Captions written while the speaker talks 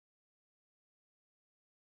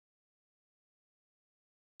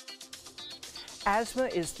Asthma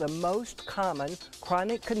is the most common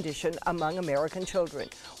chronic condition among American children.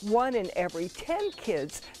 1 in every 10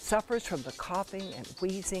 kids suffers from the coughing and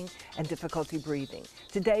wheezing and difficulty breathing.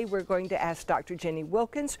 Today we're going to ask Dr. Jenny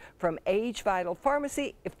Wilkins from AgeVital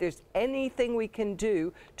Pharmacy if there's anything we can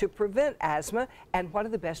do to prevent asthma and what are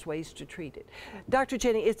the best ways to treat it. Dr.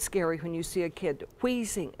 Jenny, it's scary when you see a kid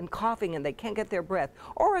wheezing and coughing and they can't get their breath,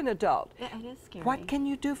 or an adult. Yeah, it is scary. What can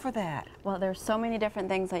you do for that? Well, there's so many different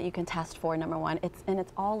things that you can test for, number one.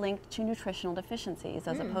 It's all linked to nutritional deficiencies,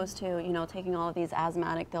 as opposed to, taking all of these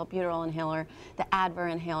asthmatic, the albuterol inhaler, the Advair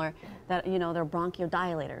inhaler, that, they're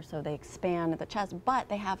bronchodilators, so they expand the chest, but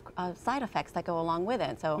they have side effects that go along with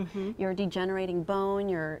it. So you're degenerating bone,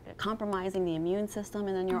 you're compromising the immune system,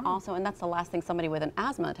 and then you're also, and that's the last thing somebody with an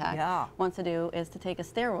asthma attack wants to do, is to take a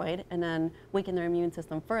steroid and then weaken their immune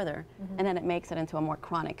system further, and then it makes it into a more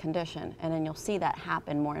chronic condition, and then you'll see that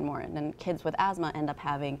happen more and more, and then kids with asthma end up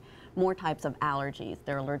having more types of allergies.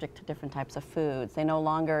 They're allergic to different types of foods. They no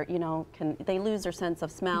longer, they lose their sense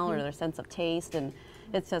of smell or their sense of taste, and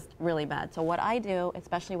it's just really bad. So what I do,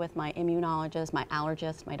 especially with my immunologists, my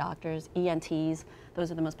allergists, my doctors, ENTs,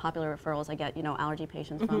 those are the most popular referrals I get, allergy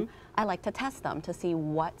patients from. I like to test them to see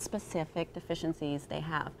what specific deficiencies they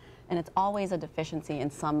have. And it's always a deficiency in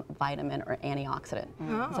some vitamin or antioxidant.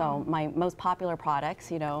 So my most popular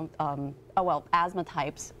products, asthma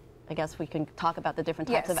types, I guess we can talk about the different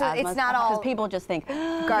types of asthma. It's not all, because people just think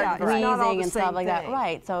wheezing and stuff like that.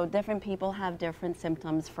 Right, so different people have different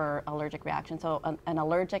symptoms for allergic reaction. So an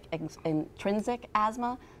allergic intrinsic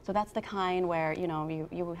asthma, so that's the kind where,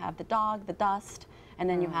 you have the dog, the dust, and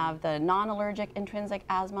then you have the non-allergic intrinsic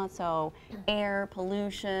asthma, so air,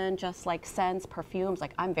 pollution, just like scents, perfumes.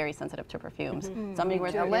 Like, I'm very sensitive to perfumes. Somebody were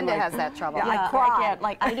Linda has that trouble. Yeah, I can't.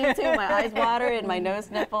 Like, I do too. My eyes water and my nose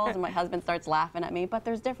sniffles, and my husband starts laughing at me. But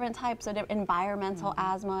there's different types of environmental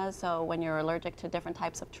asthma. So when you're allergic to different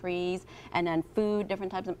types of trees, and then food,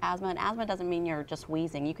 different types of asthma. And asthma doesn't mean you're just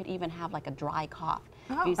wheezing. You could even have like a dry cough.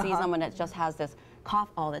 If you see someone that just has this cough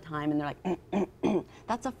all the time and they're like,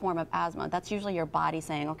 that's a form of asthma. That's usually your body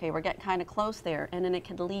saying, okay, we're getting kind of close there, and then it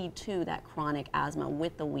could lead to that chronic asthma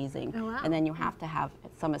with the wheezing, and then you have to have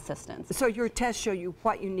some assistance. So your tests show you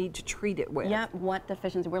what you need to treat it with? Yep, what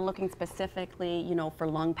deficiency. We're looking specifically, for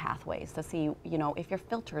lung pathways to see, if your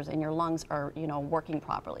filters in your lungs are, working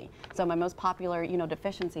properly. So my most popular,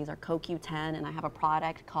 deficiencies are CoQ10, and I have a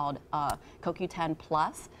product called CoQ10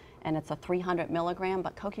 Plus, and it's a 300 milligram,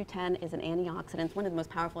 but CoQ10 is an antioxidant. It's one of the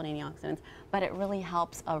most powerful antioxidants, but it really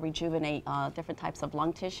helps rejuvenate different types of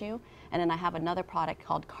lung tissue. And then I have another product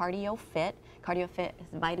called CardioFit. CardioFit is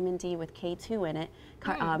vitamin D with K2 in it.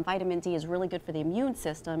 Vitamin D is really good for the immune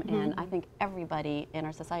system, and I think everybody in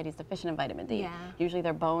our society is deficient in vitamin D. Usually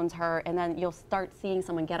their bones hurt, and then you'll start seeing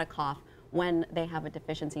someone get a cough when they have a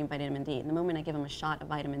deficiency in vitamin D. And the moment I give them a shot of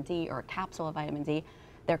vitamin D or a capsule of vitamin D,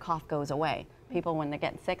 their cough goes away. People, when they're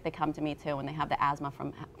getting sick, they come to me too when they have the asthma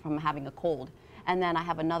from having a cold. And then I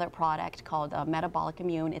have another product called Metabolic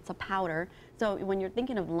Immune. It's a powder. So when you're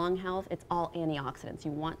thinking of lung health, it's all antioxidants.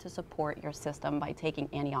 You want to support your system by taking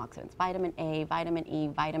antioxidants. Vitamin A, vitamin E,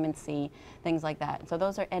 vitamin C, things like that. So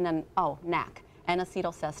those are, and then, NAC,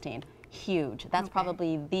 N-acetylcysteine. Huge. That's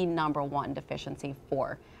probably the #1 deficiency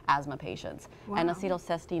for asthma patients. And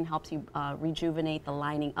acetylcysteine helps you rejuvenate the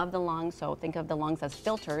lining of the lungs. So think of the lungs as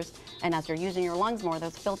filters, and as you're using your lungs more,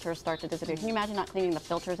 those filters start to disappear. Can you imagine not cleaning the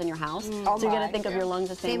filters in your house? So you're going to think of your lungs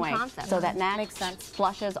the same way. Concept. So that NAC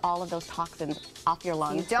flushes all of those toxins off your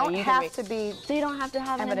lungs. So you don't have to be. So you don't have to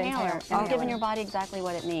have an inhaler. It's giving your body exactly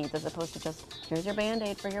what it needs, as opposed to just, here's your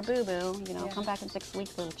Band-Aid for your boo-boo. Come back in 6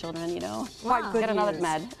 weeks, little children. Get another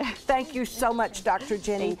med. Thank you so much, Dr.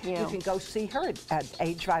 Jenny. Thank you. You can go see her at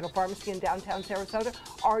AgeVital Pharmacy in downtown Sarasota,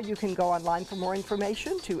 or you can go online for more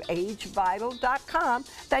information to agevital.com.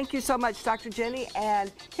 Thank you so much, Dr. Jenny.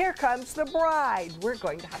 And here comes the bride. We're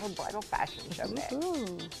going to have a bridal fashion show next.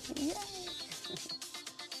 Yay.